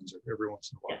palate cleanser every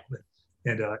once in a while.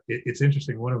 And it's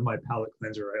interesting. One of my palate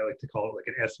cleanser, I like to call it like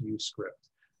an FU script,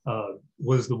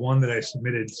 was the one that I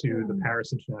submitted to the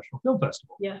Paris International Film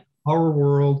Festival. Horror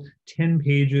World, 10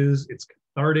 pages. It's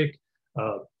cathartic.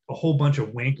 A whole bunch of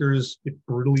wankers get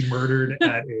brutally murdered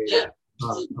at a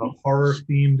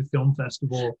horror-themed film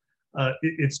festival.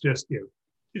 It's just, you know,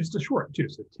 it's just short too.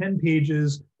 So 10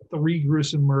 pages, 3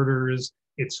 gruesome murders.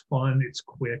 It's fun, it's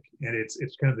quick, and it's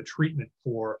kind of the treatment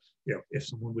for, you know, if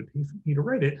someone would pay for me to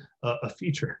write it, a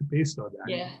feature based on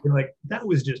that. And like, that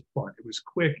was just fun. It was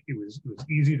quick, it was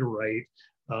easy to write,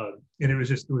 and it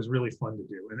was really fun to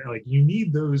do. And like, you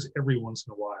need those every once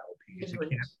in a while, because you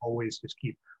can't always just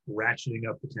keep ratcheting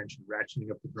up the tension, ratcheting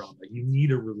up the drama. You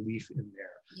need a relief in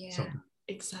there sometimes.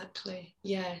 Exactly.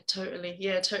 Yeah,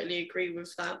 totally agree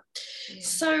with that.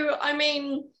 So I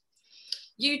mean,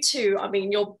 you two, I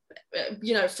mean, you're,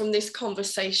 you know, from this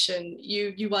conversation,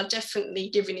 you are definitely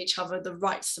giving each other the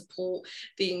right support,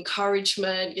 the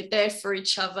encouragement. You're there for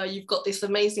each other. You've got this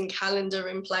amazing calendar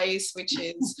in place, which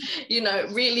is, you know,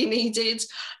 really needed.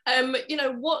 You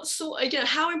know, what sort of, you know,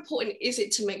 how important is it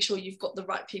to make sure you've got the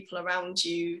right people around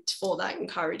you for that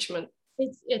encouragement?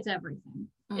 It's everything.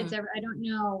 I don't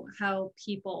know how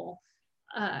people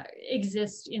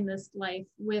exist in this life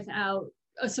without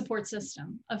a support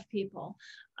system of people,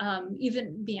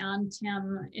 even beyond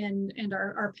Tim and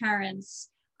our parents.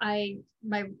 My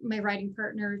writing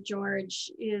partner George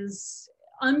is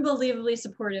unbelievably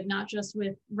supportive, not just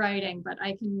with writing, but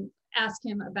I can ask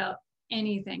him about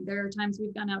anything. There are times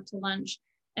we've gone out to lunch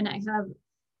and I have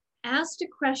asked a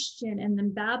question and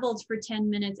then babbled for 10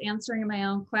 minutes answering my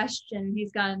own question.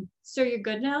 He's gone, "So you're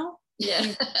good now?"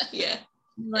 Yeah.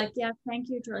 I'm like, yeah, thank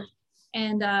you, George.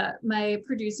 And my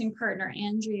producing partner,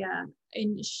 Andrea,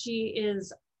 and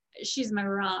she's my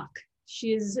rock.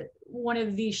 She is one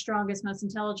of the strongest, most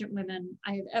intelligent women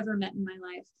I have ever met in my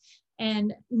life.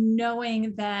 And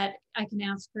knowing that I can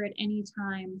ask her at any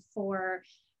time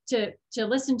to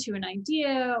listen to an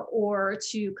idea or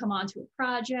to come onto a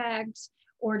project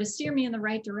or to steer me in the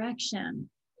right direction,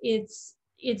 it's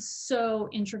so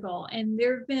integral. And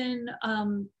there have been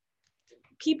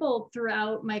people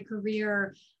throughout my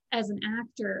career as an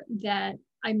actor that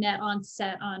I met on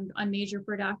set on major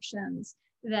productions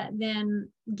that then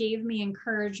gave me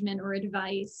encouragement or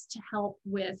advice to help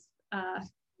with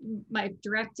my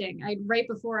directing. Right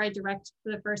before I direct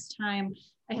for the first time,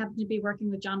 I happened to be working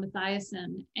with John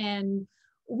Mathiasson, and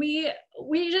we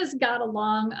just got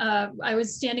along. I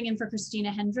was standing in for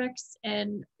Christina Hendricks,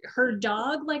 and her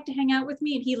dog liked to hang out with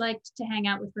me, and he liked to hang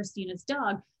out with Christina's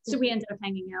dog. So we ended up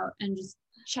hanging out and just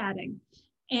chatting.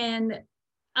 And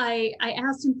I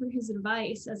asked him for his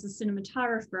advice as a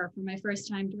cinematographer for my first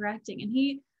time directing, and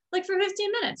he, like, for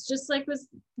 15 minutes, just like was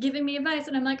giving me advice.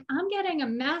 And I'm like, I'm getting a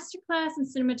masterclass in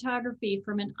cinematography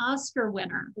from an Oscar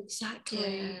winner.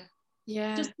 Exactly.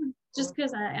 Yeah. Just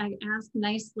because I asked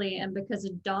nicely, and because a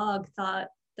dog thought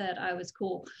that I was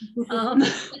cool.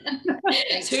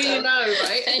 It's who you know,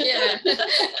 right? Yeah.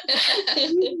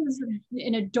 He was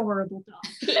an adorable dog.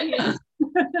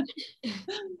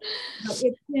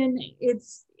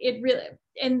 It really,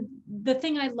 and the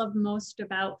thing I love most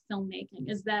about filmmaking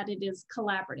is that it is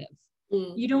collaborative.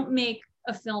 You don't make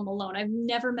a film alone. I've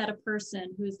never met a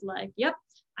person who's like, yep,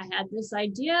 I had this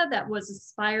idea that was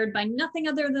inspired by nothing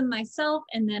other than myself,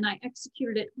 and then I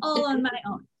executed it all on my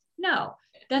own. No,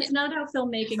 that's not how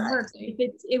filmmaking works.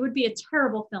 It would be a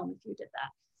terrible film if you did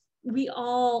that. We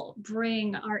all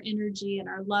bring our energy and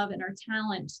our love and our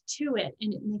talent to it,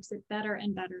 and it makes it better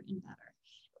and better and better.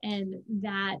 And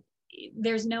that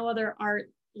there's no other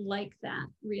art like that,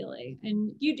 really.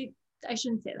 And I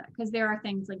shouldn't say that, because there are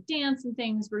things like dance and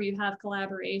things where you have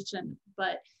collaboration,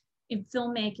 but in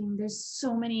filmmaking, there's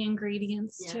so many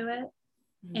ingredients to it.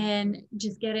 And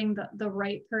just getting the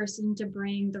right person to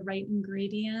bring the right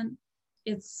ingredient,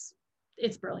 it's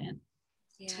brilliant.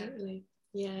 Yeah. Totally.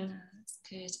 Yeah. That's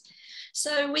good.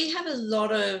 So we have a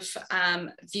lot of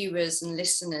viewers and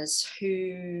listeners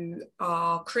who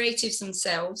are creatives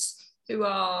themselves, who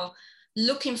are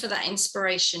looking for that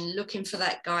inspiration, looking for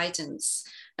that guidance.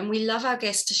 And we love our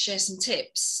guests to share some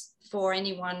tips for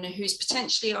anyone who's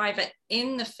potentially either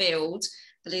in the field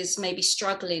that is maybe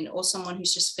struggling, or someone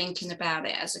who's just thinking about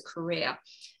it as a career.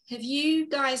 Have you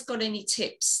guys got any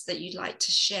tips that you'd like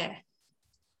to share?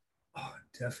 Oh,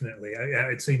 definitely.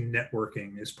 I'd say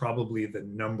networking is probably the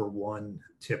number one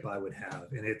tip I would have.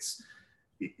 And it's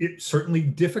certainly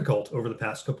difficult over the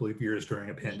past couple of years during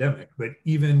a pandemic, but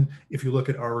even if you look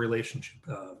at our relationship,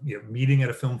 meeting at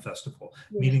a film festival,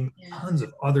 meeting tons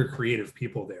of other creative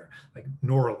people there, like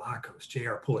Nora Lakos,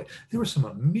 J.R. Pulley, there were some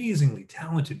amazingly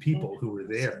talented people who were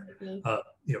there.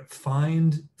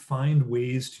 Find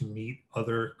ways to meet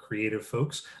other creative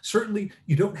folks. Certainly,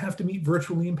 you don't have to meet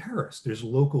virtually in Paris. There's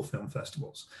local film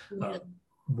festivals.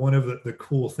 One of the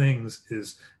cool things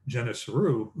is Jenna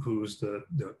Saru, who's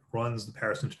runs the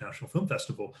Paris International Film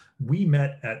Festival. We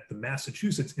met at the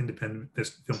Massachusetts Independent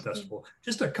Film Festival,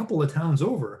 just a couple of towns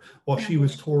over, while she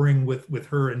was touring with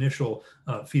her initial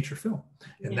feature film.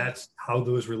 And that's how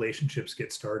those relationships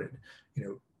get started.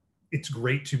 It's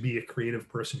great to be a creative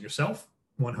person yourself.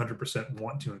 100%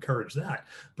 want to encourage that,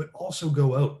 but also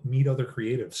go out, meet other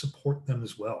creatives, support them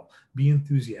as well, be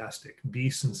enthusiastic, be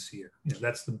sincere.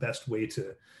 That's the best way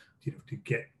to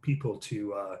get people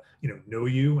to know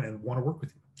you and want to work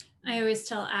with you. I always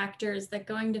tell actors that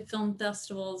going to film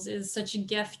festivals is such a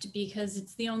gift, because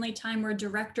it's the only time where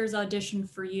directors audition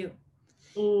for you.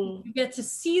 You get to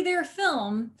see their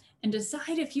film and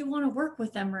decide if you want to work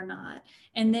with them or not.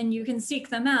 And then you can seek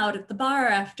them out at the bar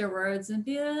afterwards and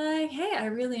be like, hey, I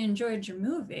really enjoyed your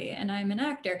movie and I'm an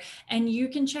actor. And you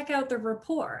can check out the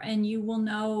rapport, and you will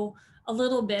know a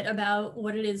little bit about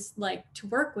what it is like to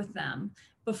work with them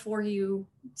before you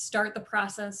start the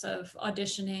process of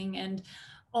auditioning. And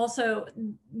also,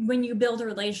 when you build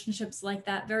relationships like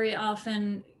that, very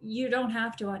often you don't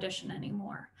have to audition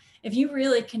anymore. If you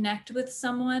really connect with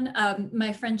someone,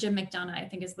 my friend Jim McDonough, I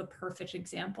think, is the perfect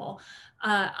example.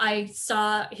 I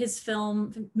saw his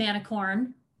film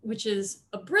Manicorn, which is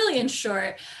a brilliant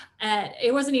short.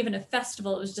 It wasn't even a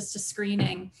festival, it was just a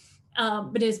screening,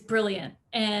 but it was brilliant.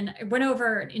 And I went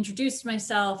over, introduced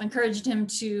myself, encouraged him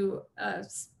to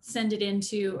send it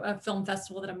into a film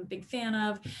festival that I'm a big fan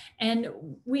of. And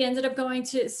we ended up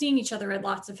seeing each other at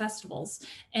lots of festivals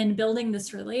and building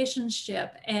this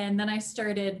relationship. And then I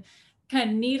started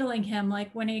kind of needling him,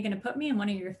 like, when are you going to put me in one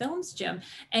of your films, Jim?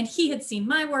 And he had seen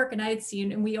my work and I had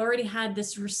seen, and we already had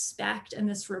this respect and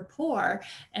this rapport.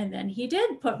 And then he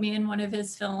did put me in one of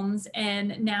his films.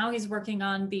 And now he's working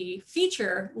on the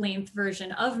feature length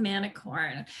version of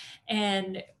Manicorn.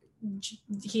 And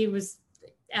he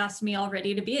asked me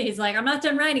already to be it. He's like, I'm not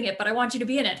done writing it, but I want you to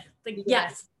be in it. Like,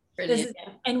 yes.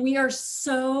 And we are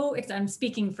so, I'm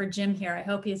speaking for Jim here. I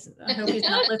hope he's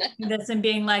not listening to this and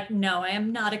being like, no, I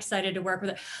am not excited to work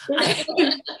with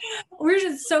it. We're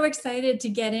just so excited to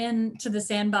get into the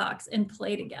sandbox and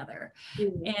play together.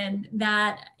 And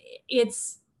that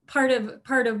it's part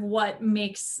of what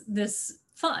makes this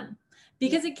fun,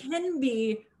 because it can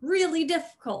be really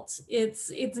difficult. It's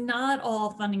not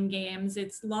all fun and games.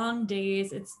 It's long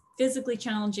days, it's physically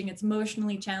challenging, it's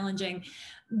emotionally challenging,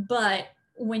 but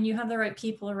when you have the right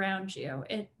people around you,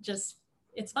 it's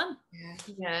fun.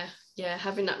 Yeah,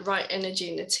 having that right energy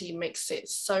in the team makes it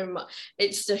so much.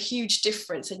 It's a huge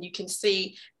difference, and you can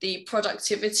see the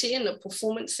productivity and the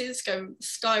performances go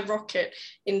skyrocket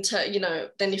into, you know,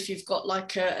 then if you've got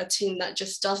like a team that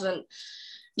just doesn't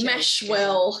mesh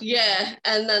well,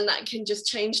 and then that can just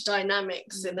change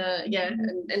dynamics in a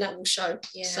and that will show.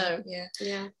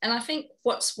 And I think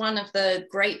what's one of the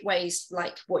great ways,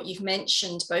 like what you've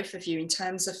mentioned, both of you, in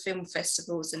terms of film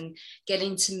festivals and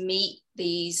getting to meet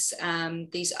these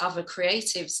other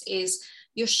creatives, is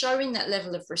you're showing that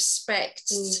level of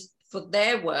respect for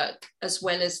their work as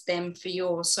well as them for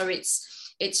yours. So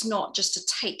it's not just a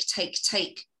take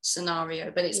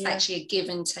scenario, but it's actually a give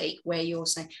and take, where you're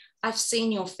saying, I've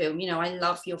seen your film, you know, I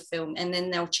love your film, and then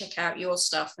they'll check out your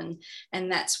stuff, and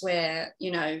that's where,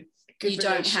 you know, you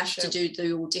don't have to do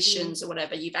the auditions or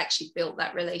whatever. You've actually built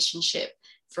that relationship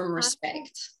from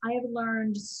respect. I have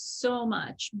learned so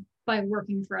much by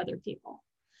working for other people.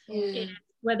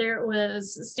 Whether it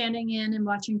was standing in and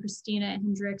watching Christina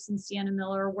Hendricks and Sienna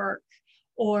Miller work,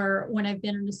 or when I've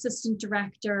been an assistant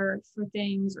director for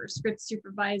things, or script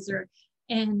supervisor,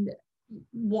 and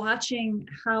watching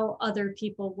how other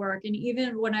people work. And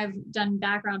even when I've done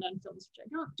background on films, which I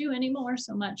don't do anymore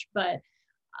so much, but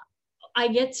I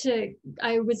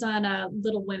was on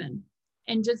Little Women,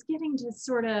 and just getting to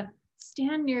sort of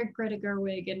stand near Greta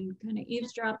Gerwig and kind of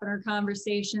eavesdrop on her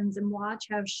conversations and watch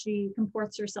how she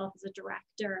comports herself as a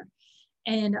director.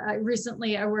 And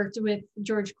recently I worked with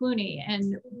George Clooney,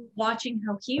 and watching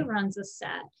how he runs a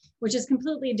set, which is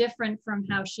completely different from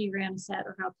how she ran a set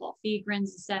or how Paul Feig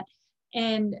runs a set.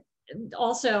 And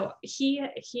also he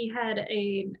had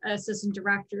an assistant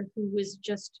director who was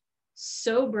just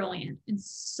so brilliant and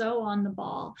so on the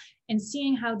ball, and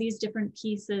seeing how these different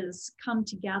pieces come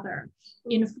together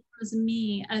informs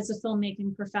me as a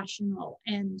filmmaking professional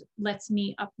and lets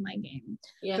me up my game.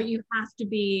 But you have to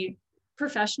be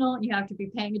professional, and you have to be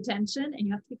paying attention, and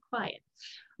you have to be quiet.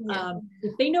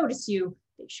 If they notice you,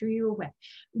 they shoo you away.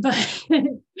 But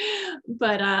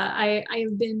I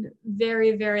have been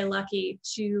very, very lucky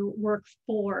to work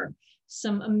for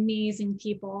some amazing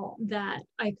people that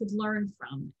I could learn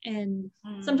from. And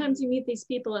sometimes you meet these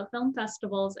people at film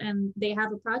festivals, and they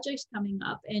have a project coming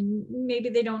up, and maybe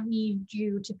they don't need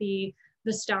you to be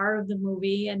the star of the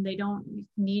movie, and they don't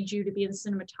need you to be the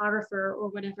cinematographer or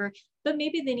whatever, but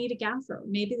maybe they need a gaffer,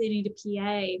 maybe they need a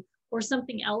PA, or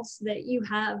something else that you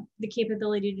have the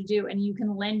capability to do, and you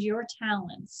can lend your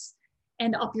talents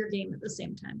and up your game at the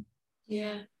same time.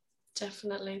 Yeah,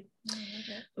 definitely.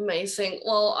 Amazing.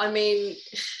 Well, I mean,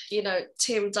 you know,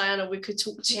 Tim, Diana, we could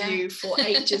talk to you for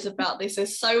ages about this.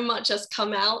 There's so much has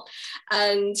come out,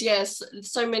 and yes,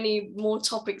 so many more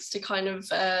topics to kind of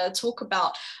talk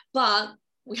about, but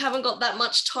we haven't got that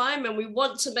much time, and we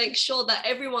want to make sure that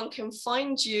everyone can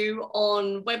find you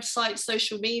on websites,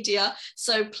 social media.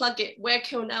 So plug it. Where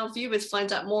can our viewers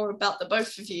find out more about the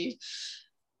both of you?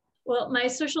 Well, my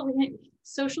social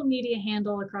media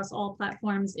handle across all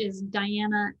platforms is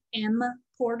Diana M.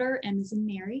 Porter, M as in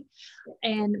Mary.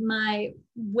 And my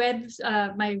web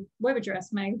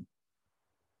address, my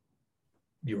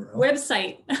URL.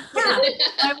 Website.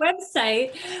 My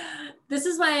website. This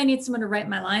is why I need someone to write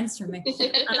my lines for me.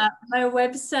 My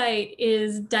website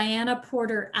is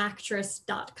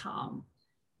dianaporteractress.com.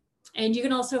 And you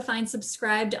can also find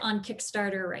subscribed on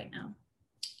Kickstarter right now.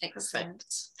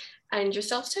 Excellent. And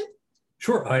yourself, Tim?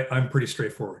 Sure, I'm pretty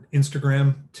straightforward.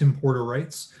 Instagram, Tim Porter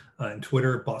Writes, and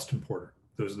Twitter, Boston Porter.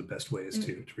 Those are the best ways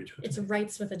to reach out. It's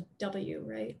Writes with a W,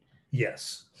 right?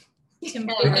 Yes. Tim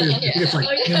Porter.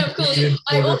 Of course.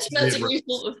 I automatically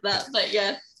thought of that, but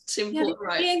yeah. Simple,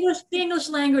 right? The English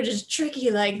language is tricky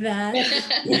like that.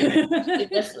 It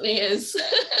definitely is.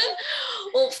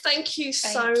 Well, thank you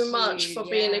so much for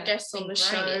being a guest on the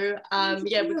show.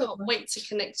 We can't wait to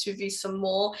connect with you some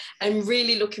more, and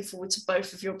really looking forward to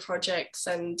both of your projects.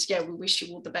 And we wish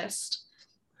you all the best.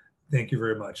 Thank you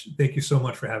very much. Thank you so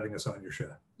much for having us on your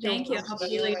show. Thank you.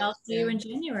 Hopefully I'll see you in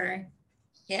January.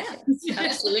 Yeah,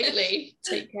 absolutely.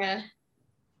 Take care.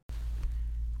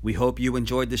 We hope you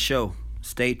enjoyed the show.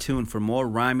 Stay tuned for more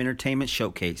Rhyme Entertainment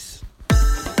Showcase.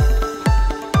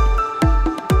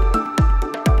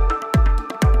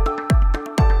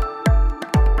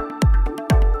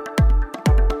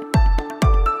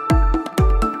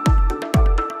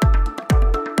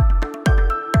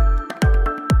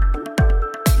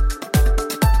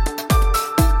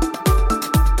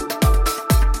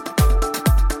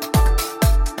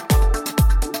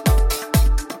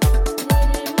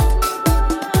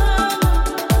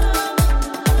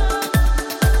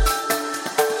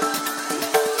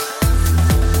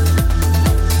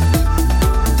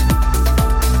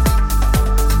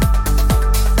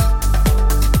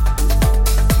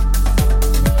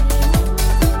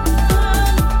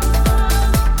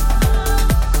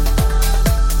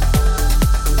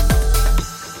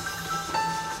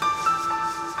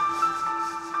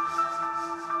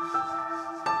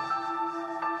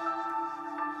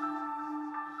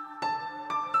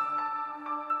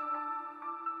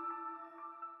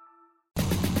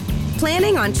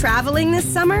 Planning on traveling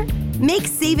this summer? Make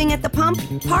saving at the pump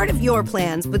part of your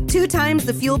plans with 2 times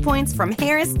the fuel points from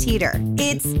Harris Teeter.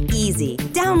 It's easy.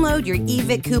 Download your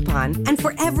eVic coupon, and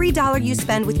for every $1 you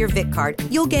spend with your Vic card,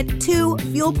 you'll get 2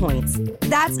 fuel points.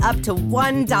 That's up to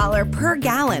 $1 per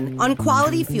gallon on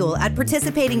quality fuel at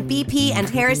participating BP and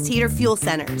Harris Teeter fuel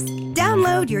centers.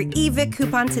 Download your eVic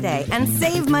coupon today and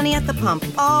save money at the pump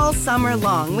all summer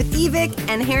long with eVic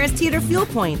and Harris Teeter fuel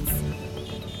points.